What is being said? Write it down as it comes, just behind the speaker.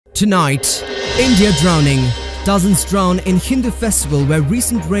Tonight, India drowning. Dozens drown in Hindu festival where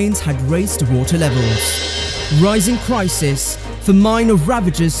recent rains had raised water levels. Rising crisis. Famine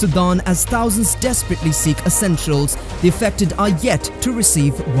ravages Sudan as thousands desperately seek essentials. The affected are yet to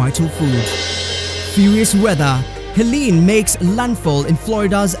receive vital food. Furious weather. Helene makes landfall in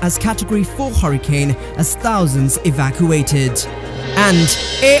Florida's as Category 4 hurricane as thousands evacuated. And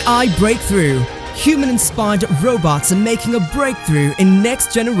AI breakthrough. Human-inspired robots are making a breakthrough in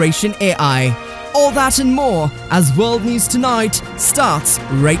next-generation AI. All that and more as World News Tonight starts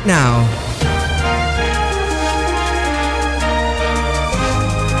right now.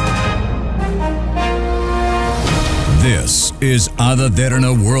 This is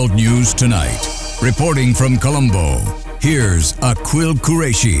Derana World News Tonight. Reporting from Colombo, here's Aqil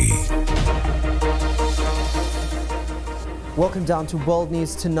Qureshi. Welcome down to World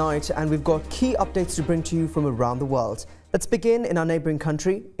News Tonight, and we've got key updates to bring to you from around the world. Let's begin in our neighbouring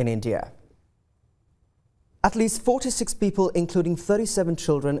country, in India. At least 46 people, including 37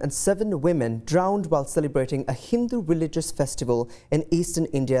 children and 7 women, drowned while celebrating a Hindu religious festival in eastern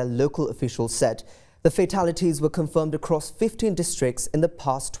India, local officials said. The fatalities were confirmed across 15 districts in the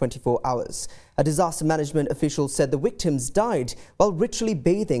past 24 hours. A disaster management official said the victims died while ritually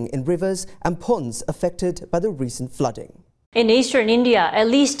bathing in rivers and ponds affected by the recent flooding. In eastern India, at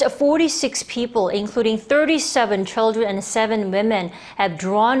least 46 people, including 37 children and 7 women, have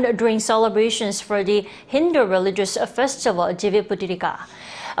drowned during celebrations for the Hindu religious festival Diviputirika.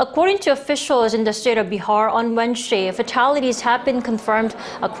 According to officials in the state of Bihar on Wednesday, fatalities have been confirmed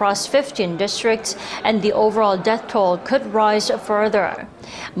across 15 districts and the overall death toll could rise further.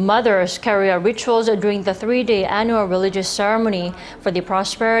 Mothers carry out rituals during the 3-day annual religious ceremony for the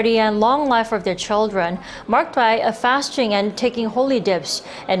prosperity and long life of their children, marked by a fasting and taking holy dips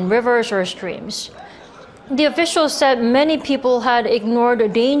in rivers or streams. The officials said many people had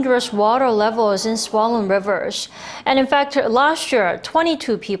ignored dangerous water levels in swollen rivers. And in fact, last year,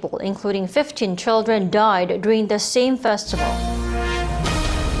 22 people, including 15 children, died during the same festival.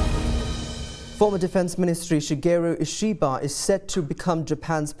 Former Defense Minister Shigeru Ishiba is set to become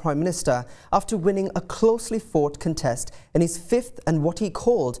Japan's Prime Minister after winning a closely fought contest in his 5th and what he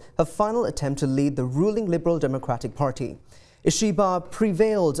called her final attempt to lead the ruling Liberal Democratic Party. Ishiba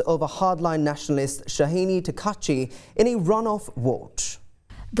prevailed over hardline nationalist Shahini Takachi in a runoff vote.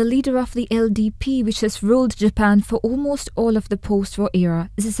 The leader of the LDP, which has ruled Japan for almost all of the post-war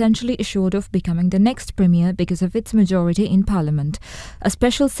era, is essentially assured of becoming the next premier because of its majority in parliament. A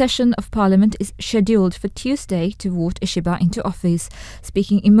special session of parliament is scheduled for Tuesday to vote Ishiba into office.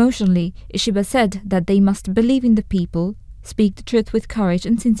 Speaking emotionally, Ishiba said that they must believe in the people, speak the truth with courage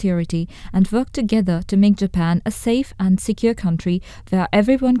and sincerity, and work together to make Japan a safe and secure country where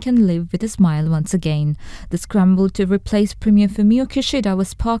everyone can live with a smile once again. The scramble to replace Premier Fumio Kishida was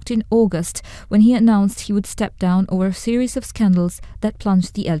sparked in August when he announced he would step down over a series of scandals that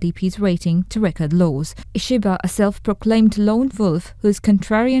plunged the LDP's rating to record lows. Ishiba, a self-proclaimed lone wolf whose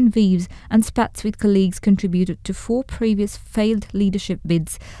contrarian views and spats with colleagues contributed to 4 previous failed leadership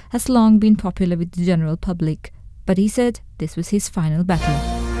bids, has long been popular with the general public. But he said this was his final battle.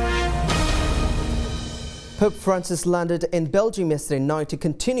 Pope Francis landed in Belgium yesterday night to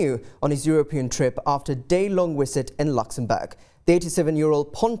continue on his European trip after a day-long visit in Luxembourg. The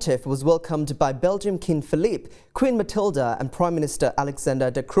 87-year-old pontiff was welcomed by Belgium King Philippe, Queen Matilda and Prime Minister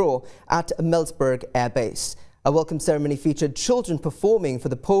Alexander De Croo at Melsberg Air Base. A welcome ceremony featured children performing for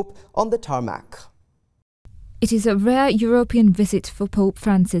the Pope on the tarmac. It is a rare European visit for Pope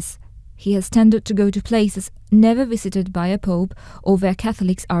Francis. He has tended to go to places never visited by a pope or where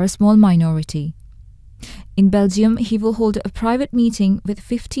Catholics are a small minority. In Belgium, he will hold a private meeting with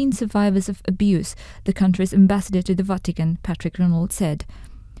 15 survivors of abuse, the country's ambassador to the Vatican, Patrick Renaud, said.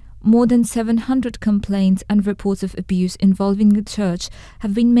 More than 700 complaints and reports of abuse involving the church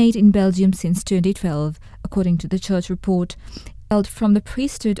have been made in Belgium since 2012, according to the church report, held from the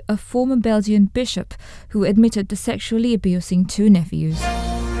priesthood of former Belgian bishop who admitted to sexually abusing 2 nephews.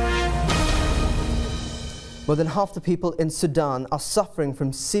 More than half the people in Sudan are suffering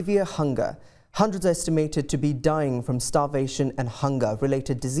from severe hunger. Hundreds are estimated to be dying from starvation and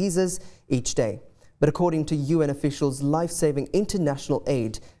hunger-related diseases each day. But according to UN officials, life-saving international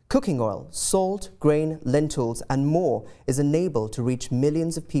aid, cooking oil, salt, grain, lentils and more is unable to reach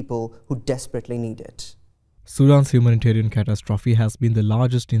millions of people who desperately need it. Sudan's humanitarian catastrophe has been the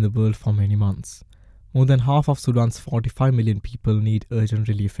largest in the world for many months. More than half of Sudan's 45 million people need urgent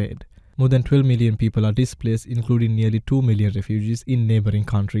relief aid. More than 12 million people are displaced, including nearly 2 million refugees in neighboring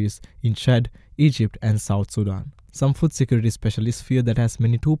countries in Chad, Egypt and South Sudan. Some food security specialists fear that as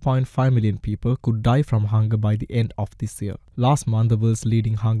many 2.5 million people could die from hunger by the end of this year. Last month, the world's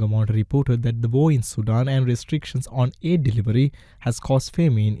leading hunger monitor reported that the war in Sudan and restrictions on aid delivery has caused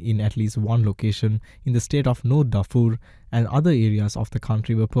famine in at least one location in the state of North Darfur, and other areas of the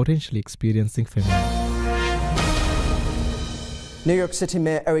country were potentially experiencing famine. New York City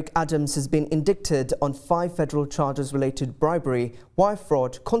Mayor Eric Adams has been indicted on 5 federal charges related to bribery, wire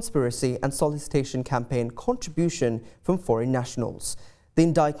fraud, conspiracy and solicitation campaign contribution from foreign nationals. The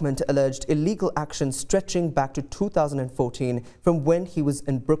indictment alleged illegal action stretching back to 2014 from when he was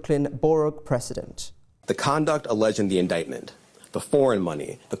in Brooklyn borough president. The conduct alleged in the indictment, the foreign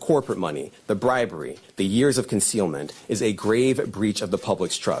money, the corporate money, the bribery, the years of concealment, is a grave breach of the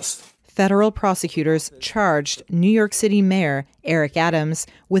public's trust. Federal prosecutors charged New York City Mayor Eric Adams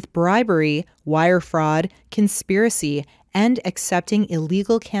with bribery, wire fraud, conspiracy, and accepting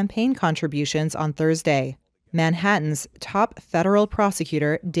illegal campaign contributions on Thursday. Manhattan's top federal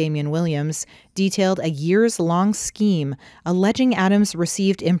prosecutor, Damian Williams, detailed a years-long scheme alleging Adams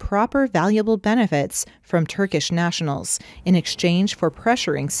received improper valuable benefits from Turkish nationals in exchange for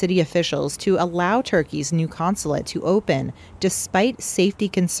pressuring city officials to allow Turkey's new consulate to open, despite safety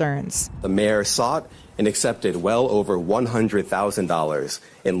concerns. The mayor sought and accepted well over $100,000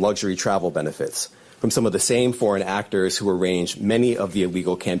 in luxury travel benefits from some of the same foreign actors who arranged many of the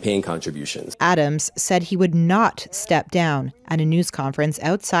illegal campaign contributions. Adams said he would not step down at a news conference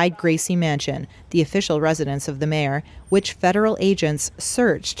outside Gracie Mansion, the official residence of the mayor, which federal agents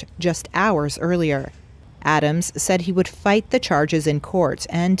searched just hours earlier. Adams said he would fight the charges in court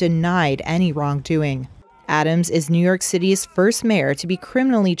and denied any wrongdoing. Adams is New York City's first mayor to be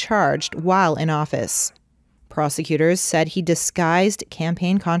criminally charged while in office. Prosecutors said he disguised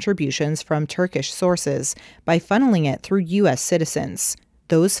campaign contributions from Turkish sources by funneling it through U.S. citizens.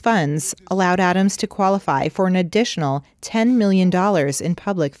 Those funds allowed Adams to qualify for an additional $10 million in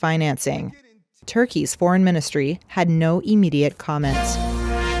public financing. Turkey's foreign ministry had no immediate comment.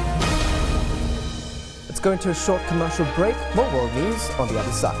 Let's go into a short commercial break. More world news on the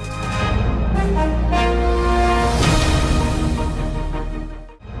other side.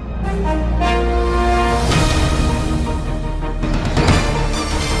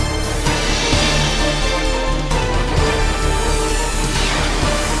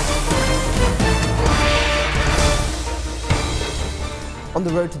 On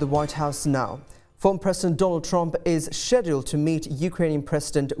the road to the White House now. Former President Donald Trump is scheduled to meet Ukrainian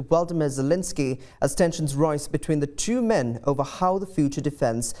President Volodymyr Zelensky as tensions rise between the two men over how the future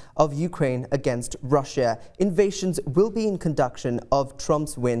defense of Ukraine against Russia invasions will be in conduction of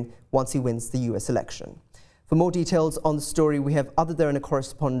Trump's win once he wins the US election. For more details on the story, we have other Derana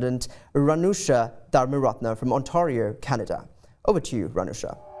correspondent Ranusha Dharmaratna from Ontario, Canada. Over to you,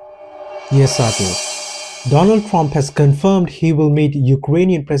 Ranusha. Yes, Sajid. Donald Trump has confirmed he will meet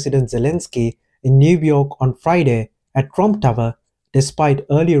Ukrainian President Zelensky in New York on Friday at Trump Tower, despite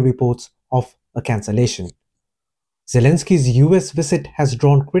earlier reports of a cancellation. Zelensky's US visit has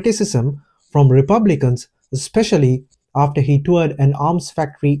drawn criticism from Republicans, especially after he toured an arms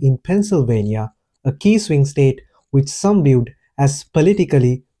factory in Pennsylvania, a key swing state which some viewed as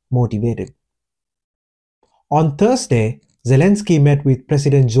politically motivated. On Thursday, Zelensky met with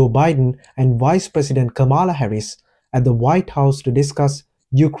President Joe Biden and Vice President Kamala Harris at the White House to discuss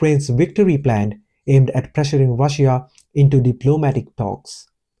Ukraine's victory plan aimed at pressuring Russia into diplomatic talks.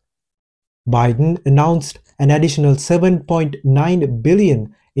 Biden announced an additional $7.9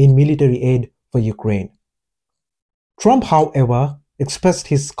 billion in military aid for Ukraine. Trump, however, expressed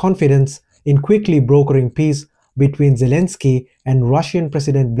his confidence in quickly brokering peace between Zelensky and Russian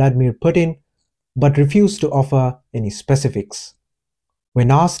President Vladimir Putin, but refused to offer any specifics. When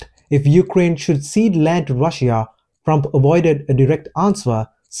asked if Ukraine should cede land to Russia, Trump avoided a direct answer,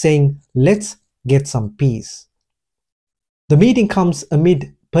 saying, "Let's get some peace." The meeting comes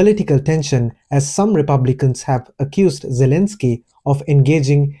amid political tension as some Republicans have accused Zelensky of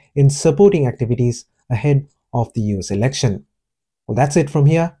engaging in supporting activities ahead of the US election. Well, that's it from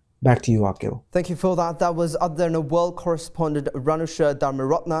here. Back to you, Akil. Thank you for that. That was other than a world correspondent Ranusha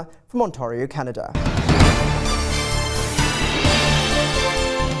Dharmaratna from Ontario, Canada.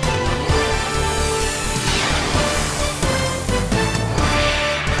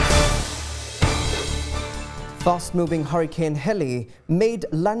 Fast-moving Hurricane Helene made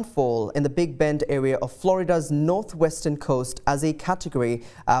landfall in the Big Bend area of Florida's northwestern coast as a Category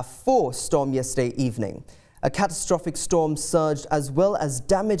 4 storm yesterday evening. A catastrophic storm surged as well as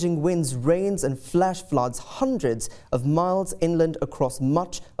damaging winds, rains and flash floods hundreds of miles inland across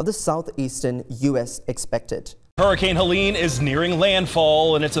much of the southeastern U.S. expected. Hurricane Helene is nearing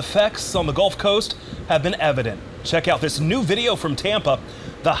landfall, and its effects on the Gulf Coast have been evident. Check out this new video from Tampa.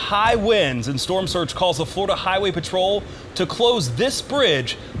 The high winds and storm surge calls the Florida Highway Patrol to close this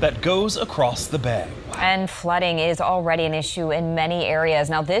bridge that goes across the bay. And flooding is already an issue in many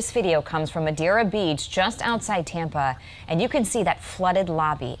areas. Now, this video comes from Madeira Beach, just outside Tampa, and you can see that flooded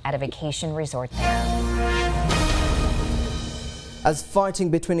lobby at a vacation resort there. As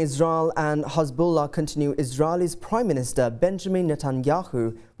fighting between Israel and Hezbollah continue, Israel's Prime Minister Benjamin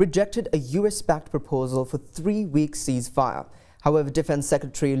Netanyahu rejected a US-backed proposal for 3-week ceasefire. However, Defense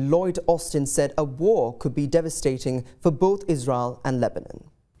Secretary Lloyd Austin said a war could be devastating for both Israel and Lebanon.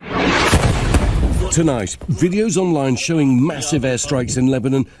 Tonight, videos online showing massive airstrikes in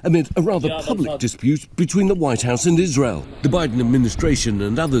Lebanon amid a rather public dispute between the White House and Israel. The Biden administration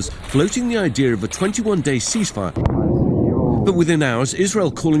and others floating the idea of a 21-day ceasefire. But within hours,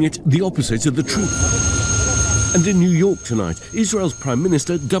 Israel calling it the opposite of the truth. And in New York tonight, Israel's Prime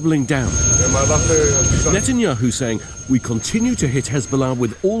Minister doubling down. Netanyahu saying, "We continue to hit Hezbollah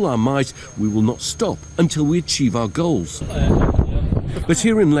with all our might. We will not stop until we achieve our goals." But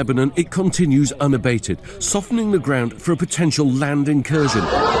here in Lebanon, it continues unabated, softening the ground for a potential land incursion.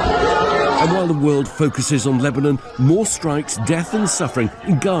 And while the world focuses on Lebanon, more strikes, death and suffering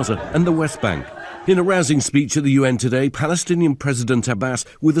in Gaza and the West Bank. In a rousing speech at the UN today, Palestinian President Abbas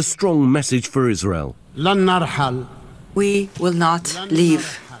with a strong message for Israel. We will not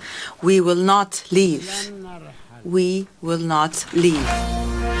leave. We will not leave. We will not leave.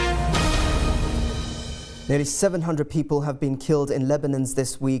 Nearly 700 people have been killed in Lebanon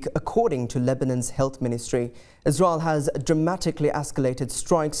this week, according to Lebanon's health ministry. Israel has dramatically escalated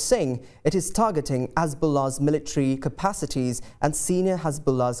strikes, saying it is targeting Hezbollah's military capacities and senior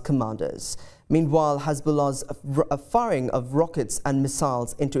Hezbollah's commanders. Meanwhile, Hezbollah's firing of rockets and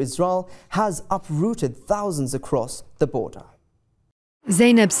missiles into Israel has uprooted thousands across the border.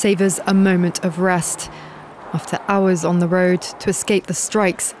 Zainab savours a moment of rest after hours on the road to escape the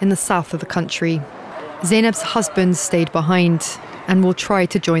strikes in the south of the country. Zainab's husband stayed behind and will try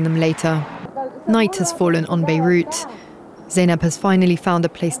to join them later. Night has fallen on Beirut. Zainab has finally found a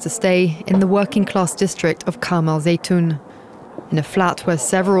place to stay in the working-class district of Karmel Zaytun, in a flat where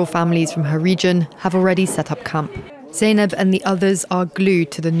several families from her region have already set up camp. Zainab and the others are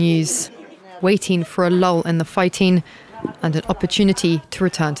glued to the news, waiting for a lull in the fighting and an opportunity to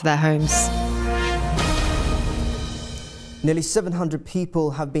return to their homes. Nearly 700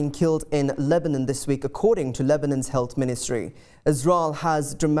 people have been killed in Lebanon this week, according to Lebanon's health ministry. Israel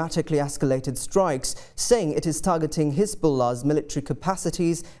has dramatically escalated strikes, saying it is targeting Hezbollah's military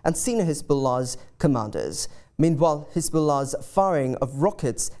capacities and senior Hezbollah's commanders. Meanwhile, Hezbollah's firing of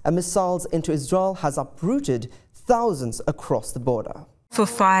rockets and missiles into Israel has uprooted thousands across the border. For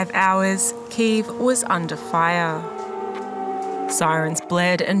 5 hours, Kyiv was under fire. Sirens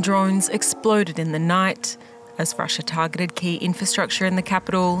blared and drones exploded in the night as Russia targeted key infrastructure in the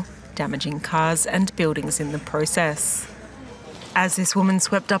capital, damaging cars and buildings in the process. As this woman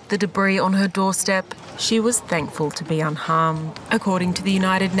swept up the debris on her doorstep, she was thankful to be unharmed. According to the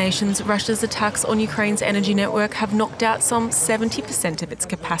United Nations, Russia's attacks on Ukraine's energy network have knocked out some 70% of its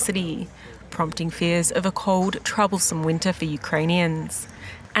capacity, prompting fears of a cold, troublesome winter for Ukrainians.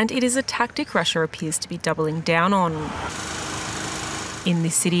 And it is a tactic Russia appears to be doubling down on. In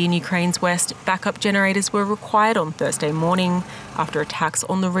this city in Ukraine's west, backup generators were required on Thursday morning after attacks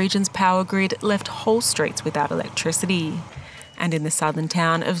on the region's power grid left whole streets without electricity. And in the southern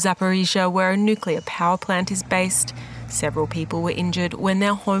town of Zaporizhzhia, where a nuclear power plant is based, several people were injured when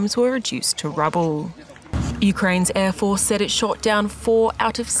their homes were reduced to rubble. Ukraine's Air Force said it shot down 4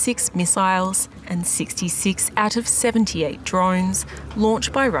 out of 6 missiles and 66 out of 78 drones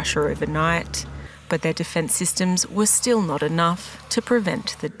launched by Russia overnight. But their defence systems were still not enough to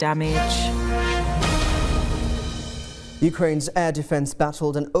prevent the damage. Ukraine's air defense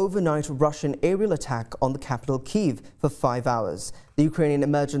battled an overnight Russian aerial attack on the capital Kyiv for 5 hours. The Ukrainian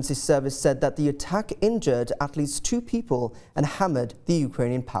Emergency Service said that the attack injured at least 2 people and hammered the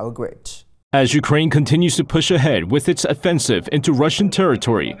Ukrainian power grid. As Ukraine continues to push ahead with its offensive into Russian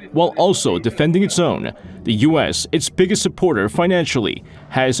territory while also defending its own, the U.S., its biggest supporter financially,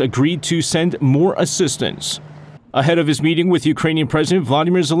 has agreed to send more assistance. Ahead of his meeting with Ukrainian President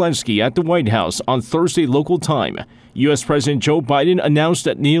Vladimir Zelensky at the White House on Thursday local time, U.S. President Joe Biden announced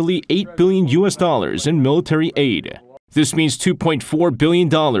that nearly $8 billion in military aid. This means $2.4 billion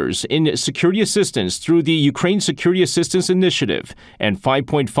in security assistance through the Ukraine Security Assistance Initiative and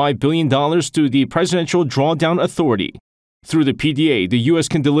 $5.5 billion through the Presidential Drawdown Authority. Through the PDA, the U.S.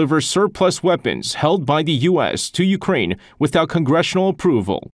 can deliver surplus weapons held by the U.S. to Ukraine without congressional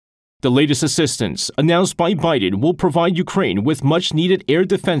approval. The latest assistance announced by Biden will provide Ukraine with much-needed air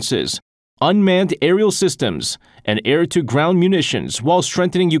defenses, unmanned aerial systems, and air-to-ground munitions while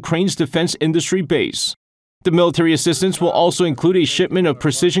strengthening Ukraine's defense industry base. The military assistance will also include a shipment of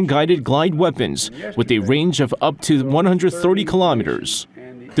precision-guided glide weapons with a range of up to 130 kilometers.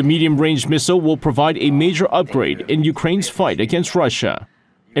 The medium-range missile will provide a major upgrade in Ukraine's fight against Russia.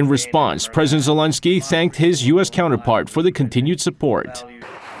 In response, President Zelensky thanked his U.S. counterpart for the continued support.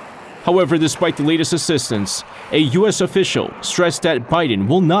 However, despite the latest assistance, a U.S. official stressed that Biden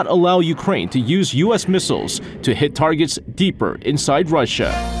will not allow Ukraine to use U.S. missiles to hit targets deeper inside Russia.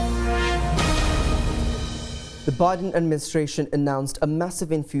 The Biden administration announced a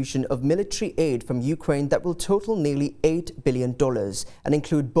massive infusion of military aid from Ukraine that will total nearly $8 billion and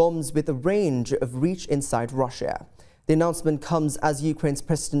include bombs with a range of reach inside Russia. The announcement comes as Ukraine's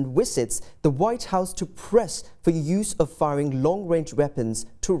president visits the White House to press for use of firing long-range weapons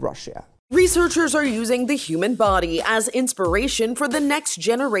to Russia. Researchers are using the human body as inspiration for the next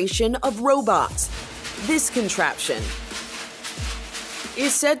generation of robots. This contraption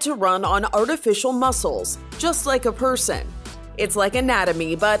is said to run on artificial muscles, just like a person. It's like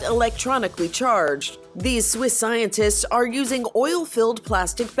anatomy, but electronically charged. These Swiss scientists are using oil-filled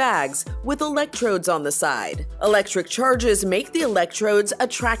plastic bags with electrodes on the side. Electric charges make the electrodes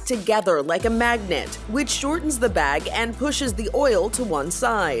attract together like a magnet, which shortens the bag and pushes the oil to one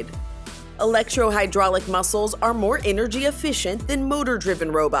side. Electrohydraulic muscles are more energy efficient than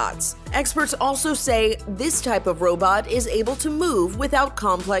motor-driven robots. Experts also say this type of robot is able to move without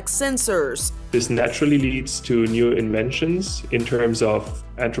complex sensors. This naturally leads to new inventions in terms of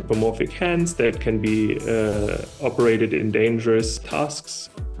anthropomorphic hands that can be operated in dangerous tasks.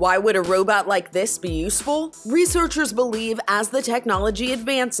 Why would a robot like this be useful? Researchers believe as the technology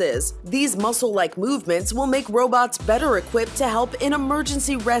advances, these muscle-like movements will make robots better equipped to help in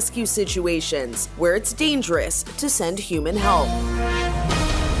emergency rescue situations where it's dangerous to send human help.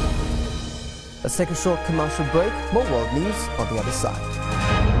 Let's take a short commercial break. More world news on the other side.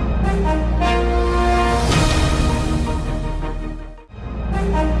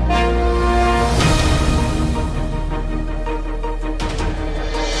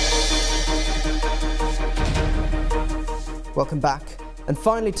 Welcome back. And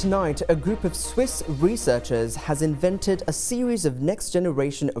finally tonight, a group of Swiss researchers has invented a series of next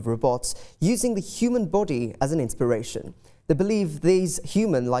generation of robots using the human body as an inspiration. They believe these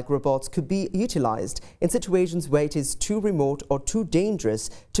human-like robots could be utilized in situations where it is too remote or too dangerous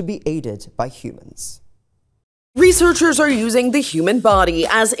to be aided by humans. Researchers are using the human body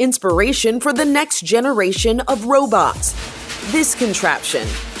as inspiration for the next generation of robots. This contraption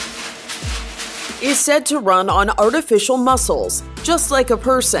is said to run on artificial muscles, just like a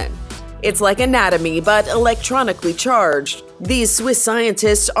person. It's like anatomy, but electronically charged. These Swiss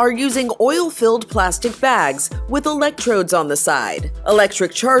scientists are using oil-filled plastic bags with electrodes on the side.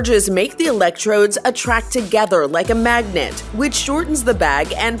 Electric charges make the electrodes attract together like a magnet, which shortens the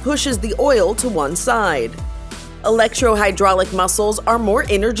bag and pushes the oil to one side. Electrohydraulic muscles are more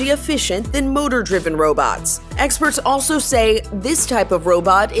energy efficient than motor-driven robots. Experts also say this type of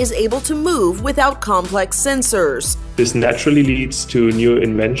robot is able to move without complex sensors. This naturally leads to new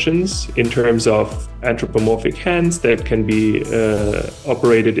inventions in terms of anthropomorphic hands that can be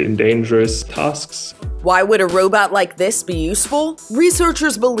operated in dangerous tasks. Why would a robot like this be useful?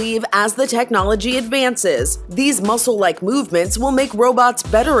 Researchers believe as the technology advances, these muscle-like movements will make robots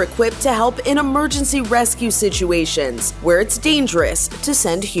better equipped to help in emergency rescue situations where it's dangerous to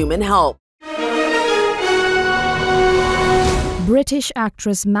send human help. British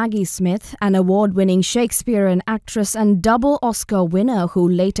actress Maggie Smith, an award-winning Shakespearean actress and double Oscar winner who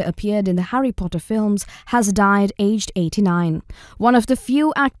later appeared in the Harry Potter films, has died aged 89. One of the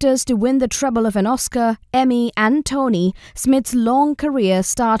few actors to win the treble of an Oscar, Emmy and Tony, Smith's long career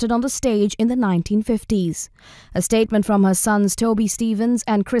started on the stage in the 1950s. A statement from her sons Toby Stephens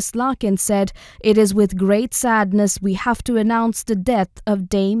and Chris Larkin said, "It is with great sadness we have to announce the death of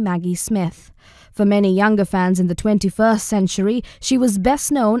Dame Maggie Smith." For many younger fans in the 21st century, she was best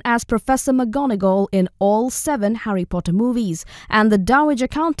known as Professor McGonagall in all 7 Harry Potter movies and the Dowager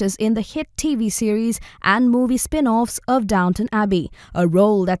Countess in the hit TV series and movie spin-offs of Downton Abbey, a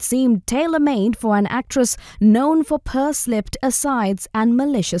role that seemed tailor-made for an actress known for purse-lipped asides and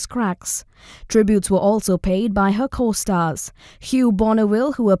malicious cracks. Tributes were also paid by her co-stars. Hugh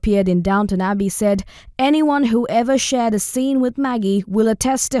Bonneville, who appeared in Downton Abbey, said, "Anyone who ever shared a scene with Maggie will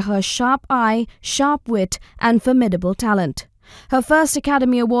attest to her sharp eye, sharp wit, and formidable talent." Her first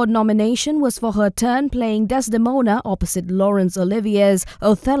Academy Award nomination was for her turn playing Desdemona opposite Laurence Olivier's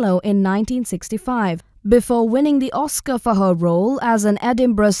Othello in 1965. before winning the Oscar for her role as an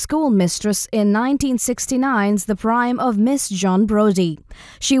Edinburgh schoolmistress in 1969's The Prime of Miss John Brodie.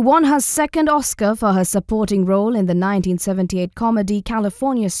 She won her second Oscar for her supporting role in the 1978 comedy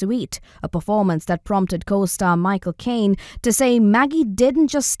California Suite, a performance that prompted co-star Michael Caine to say Maggie didn't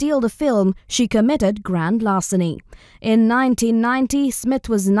just steal the film, she committed grand larceny. In 1990, Smith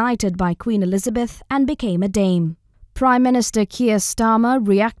was knighted by Queen Elizabeth and became a Dame. Prime Minister Keir Starmer,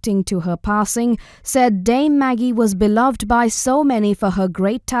 reacting to her passing, said Dame Maggie was beloved by so many for her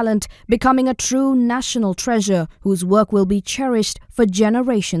great talent, becoming a true national treasure whose work will be cherished for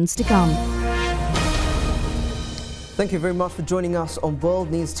generations to come. Thank you very much for joining us on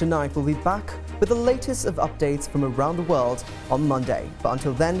World News Tonight. We'll be back with the latest of updates from around the world on Monday. But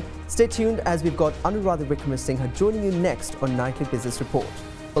until then, stay tuned as we've got Anuradha Wickramasinghe joining you next on Nightly Business Report.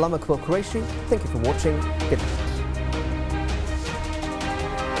 Well, I'm Akwil Qureshi. Thank you for watching. Good night.